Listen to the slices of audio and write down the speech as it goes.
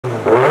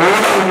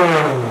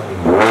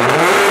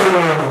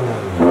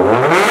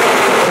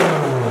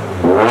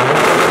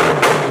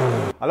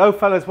Hello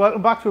fellas,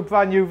 welcome back to a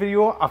brand new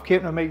video. I've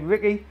came to meet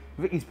Ricky.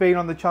 Ricky's been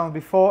on the channel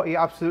before. He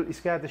absolutely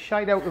scared the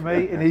shite out of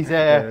me in his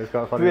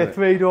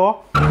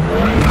three-door.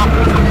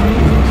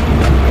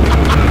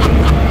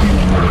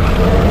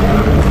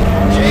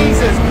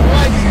 Jesus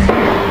Christ!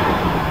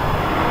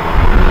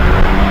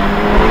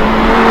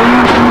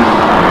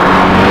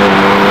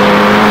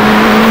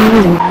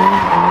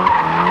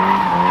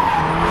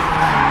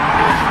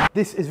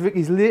 This is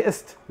Ricky's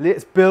latest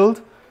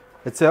build.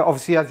 It's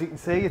obviously, as you can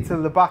see, it's a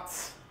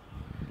Labatt's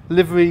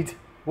liveried.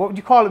 What would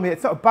you call it, mate?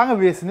 It's not a banger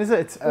racing, is it?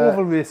 It's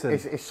oval racing.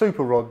 It's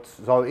super rods,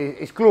 so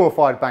it's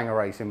glorified banger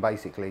racing,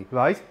 basically.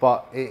 Right.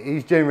 But it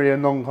is generally a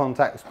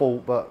non-contact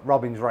sport, but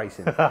rubbing's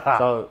racing.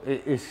 So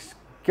it's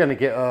gonna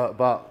get hurt,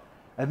 but.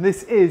 And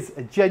this is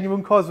a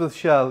genuine Cosworth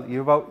shell.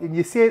 And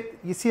you see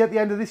at the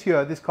end of this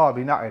year, this car will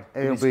be knackered.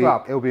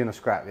 It'll be in a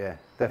scrap, yeah,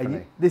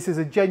 definitely. This is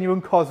a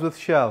genuine Cosworth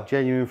shell.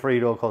 Genuine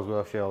three-door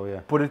Cosworth shell, yeah.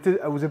 But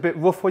it was a bit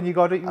rough when you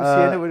got it. You were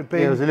saying it would have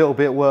been. Yeah, it was a little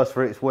bit worse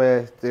for its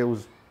wear. It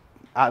was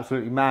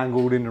absolutely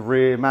mangled in the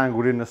rear,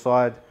 mangled in the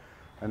side,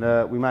 and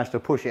we managed to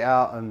push it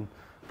out and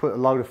put a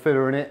load of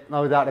filler in it.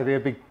 No doubt there'll be a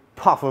big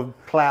puff of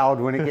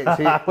cloud when it gets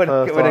hit.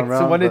 when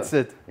someone hits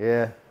it.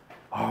 Yeah.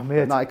 Oh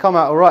mate. No, it come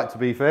out all right, to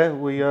be fair.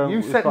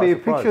 You sent me a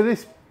picture of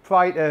this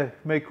prior to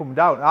me coming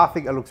down. I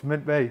think it looks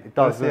mint, mate. It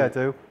does. Yeah, I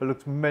do. It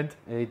looks mint.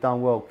 Yeah, he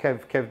done well.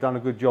 Kev done a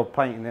good job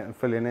painting it and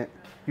filling it.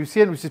 You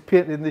seen it was just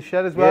painted in the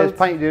shed as well? Yeah, it's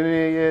painted in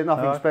here. Yeah,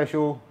 nothing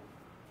special.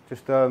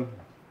 Just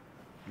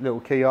little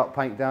key up,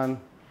 paint down.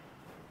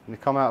 And it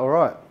come out all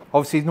right.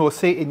 Obviously, no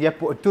seating yet,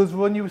 but it does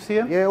run, you were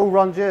saying? Yeah, it all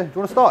runs, yeah. Do you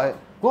want to start it?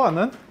 Go on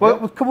then.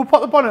 Well, can we put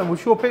the bonnet and we'll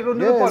show people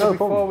under the bonnet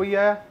before we...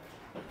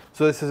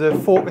 So this is a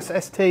Focus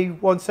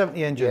ST170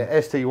 engine? Yeah,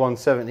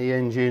 ST170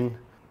 engine.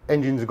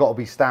 Engines have got to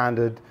be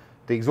standard.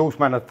 The exhaust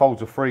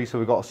manifolds are free, so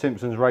we've got a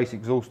Simpsons race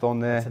exhaust on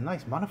there. It's a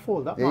nice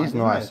manifold, that It is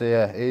nice,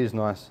 yeah, it is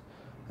nice.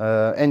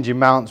 Engine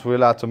mounts we're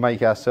allowed to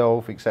make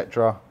ourselves,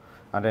 etc.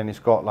 And then it's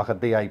got like a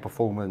DA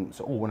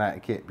Performance alternator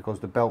kit because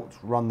the belts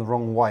run the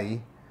wrong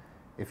way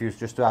if you was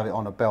just to have it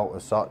on a belt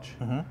as such.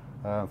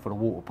 For the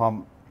water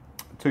pump.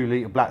 2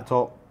 litre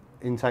blacktop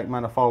intake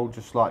manifold,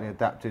 just slightly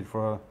adapted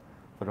for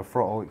the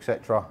throttle,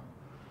 etc.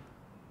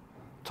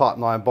 Type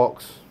 9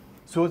 box.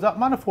 So is that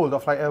manifold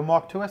off like a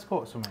Mark II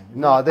Escort or something?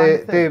 No,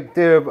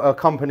 they're a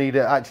company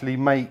that actually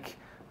make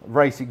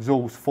race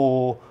exhausts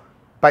for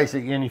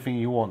basically anything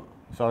you want.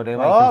 So they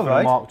make them for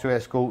the Mark II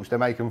Escorts, they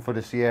make them for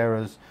the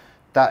Sierras.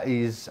 That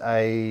is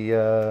a,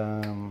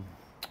 I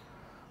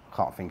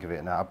can't think of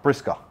it now, a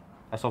Brisker.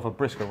 That's off a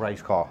Brisker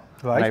race car.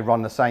 Right. And they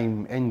run the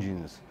same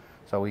engines.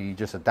 So we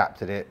just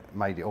adapted it,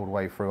 made it all the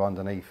way through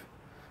underneath.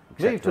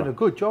 Yeah, you've done a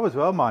good job as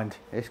well, mind.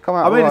 It's come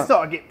out. I mean, it's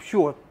not a get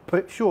sure.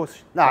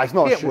 No, it's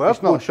not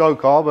a show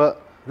car,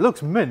 but it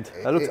looks mint.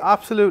 It looks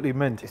absolutely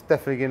mint. It's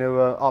definitely going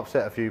to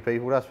upset a few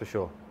people, that's for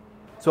sure.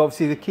 So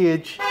obviously the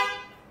cage,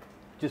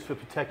 just for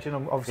protection.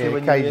 Obviously,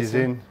 when the cage is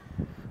in,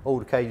 all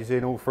the cages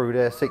in, all through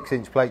there.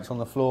 6-inch plates on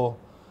the floor,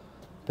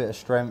 bit of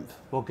strength.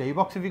 What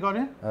gearbox have you got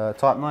in?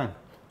 Type 9.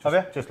 Have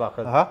you? Just like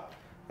a.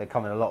 They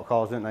come in a lot of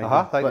cars, don't they?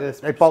 Like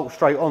they bolt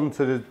straight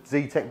onto the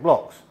Z-Tech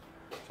blocks,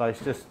 so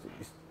it's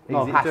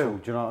no hassle.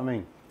 Do you know what I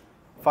mean?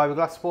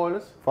 Fiberglass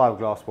spoilers?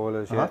 Fiberglass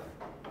spoilers, yeah.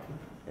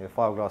 Yeah,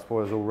 fiberglass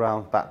spoilers all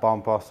round, back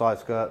bumper, side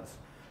skirts.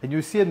 And you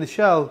were seeing the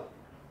shell,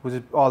 was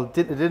it all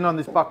dinted in on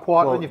this back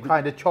quarter and you've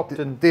kind of chopped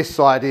and... This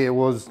side here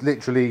was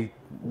literally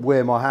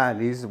where my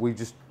hand is. We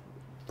just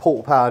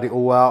porta powered it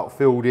all out,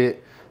 filled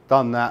it,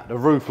 done that. The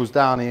roof was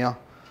down here.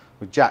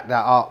 We jacked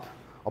that up.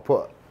 I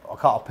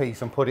cut a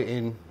piece and put it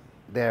in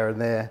there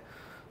and there.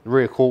 The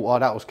rear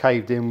quarter, that was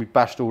caved in. We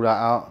bashed all that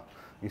out.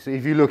 You see,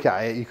 if you look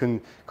at it, you can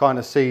kind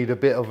of see the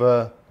bit of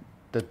the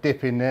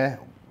dip in there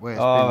where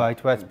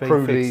it's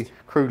been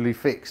crudely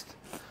fixed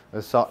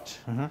as such.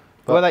 But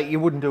well, like you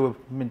wouldn't do a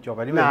mint job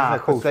anyway. Nah,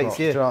 of course not.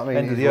 Do you know what I mean?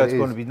 End of the year it's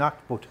going to be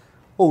knocked, but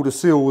all the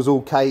seal was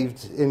all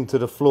caved into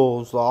the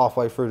floors, like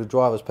halfway through the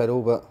driver's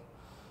pedal, but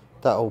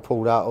that all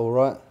pulled out all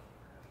right.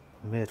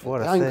 Mate,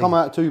 what it ain't come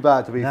out too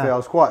bad, to be fair. I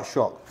was quite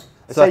shocked.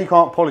 They So, say you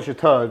can't polish a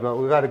turd, but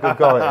we've had a good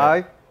go at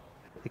it.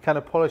 You kind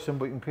of polish them,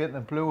 but you can paint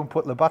them blue and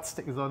put Labatt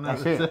stickers on there.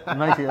 That's it. It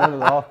makes it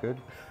look half good.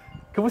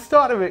 Can we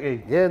start it,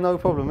 Ricky? Yeah, no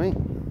problem, mate.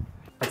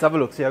 Let's have a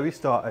look, see how we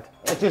started.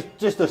 It's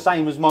just the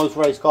same as most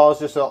race cars,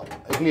 just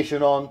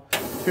ignition on,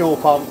 fuel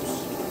pumps,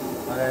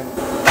 and then...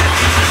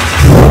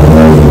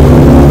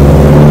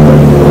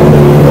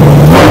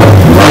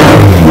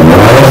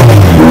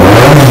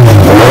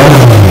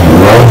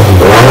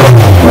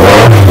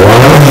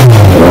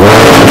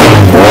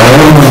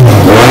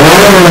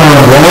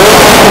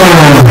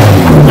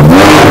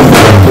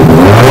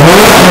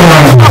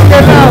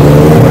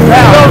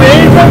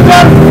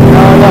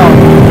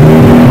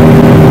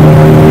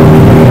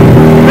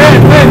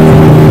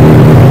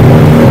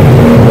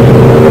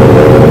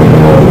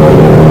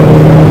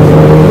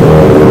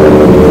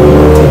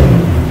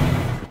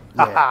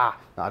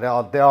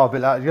 They are a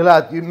bit loud.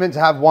 You're meant to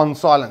have one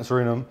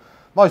silencer in them,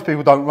 Most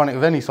people don't run it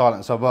with any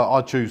silencer, but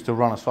I choose to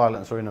run a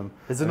silencer in them.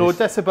 Is there no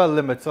decibel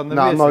limits on the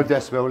No, racing? no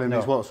decibel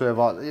limits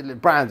whatsoever.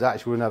 Brands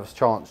actually wouldn't have a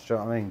chance, do you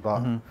know what I mean?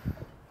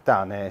 But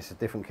down there, it's a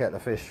different kettle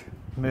of fish.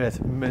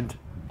 Mate, mint.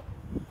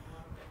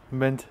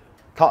 Mint.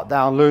 Cut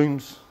down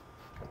looms,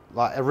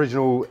 like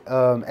original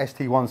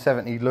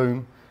ST170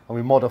 loom, and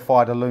we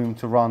modified a loom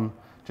to run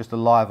just a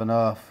live and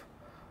earth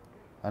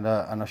and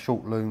a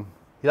short loom.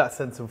 You'll have to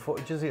send some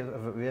footage of it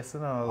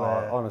racing.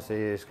 Honestly,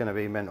 it's going to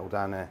be mental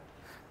down there.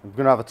 I'm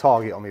going to have a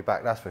target on me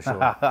back, that's for sure.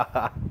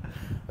 But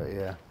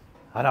yeah.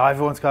 I know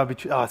everyone's going to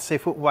be. See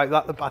if we can wipe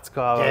that the bat's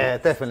car. Yeah,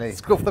 definitely.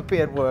 Scuff the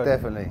paint work.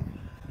 Definitely.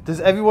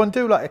 Does everyone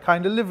do like a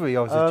kind of livery,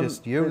 or is it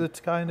just you that's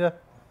kind of?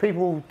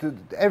 People,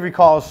 every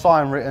car's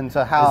sign written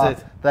to how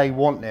they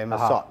want them as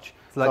such.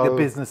 It's like their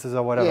businesses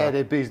or whatever. Yeah,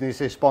 their business,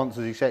 their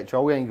sponsors,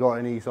 etc. We ain't got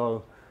any,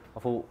 so I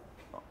thought,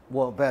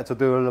 what better to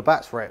do with a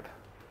bats rep?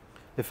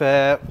 If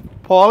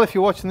Paul, if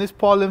you're watching this,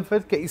 Paul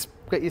Linford, get your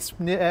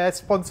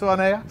sponsor on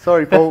here.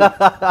 Sorry, Paul.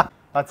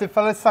 That's it,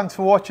 fellas. Thanks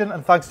for watching,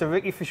 and thanks to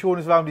Ricky for showing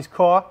us around his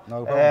car.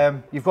 No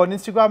problem. You've got an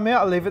Instagram, mate.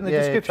 I'll leave it in the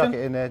description. Yeah, chuck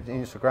it in there,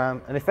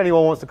 Instagram. And if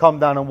anyone wants to come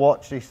down and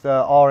watch this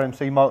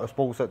RMC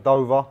Motorsports at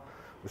Dover,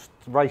 we're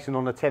racing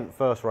on the 10th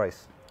first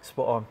race.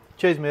 Spot on.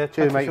 Cheers, mate.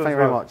 Cheers, mate. Thank you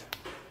very much.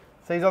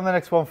 See you on the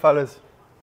next one, fellas.